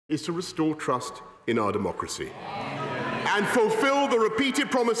is to restore trust in our democracy and fulfil the repeated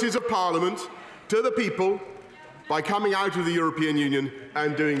promises of Parliament to the people by coming out of the European Union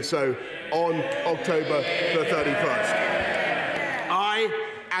and doing so on October the 31st. I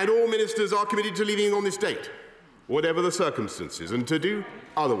and all ministers are committed to leaving on this date, whatever the circumstances, and to do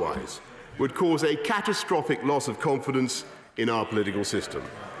otherwise would cause a catastrophic loss of confidence in our political system.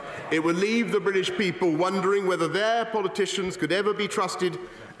 It would leave the British people wondering whether their politicians could ever be trusted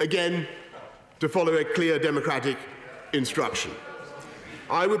again to follow a clear democratic instruction.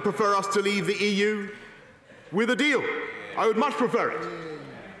 I would prefer us to leave the EU with a deal. I would much prefer it.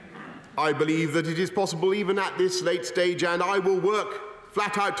 I believe that it is possible even at this late stage, and I will work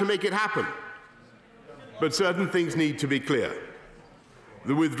flat out to make it happen. But certain things need to be clear.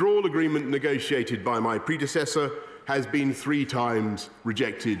 The withdrawal agreement negotiated by my predecessor has been 3 times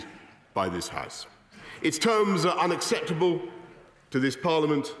rejected by this House. Its terms are unacceptable to this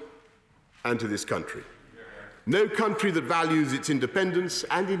Parliament and to this country. No country that values its independence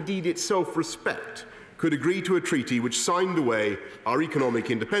and indeed its self-respect could agree to a treaty which signed away our economic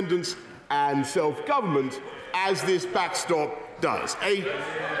independence and self-government as this backstop does.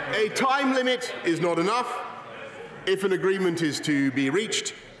 A time limit is not enough. If an agreement is to be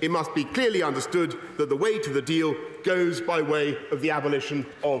reached, it must be clearly understood that the way to the deal goes by way of the abolition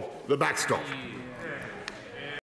of the backstop.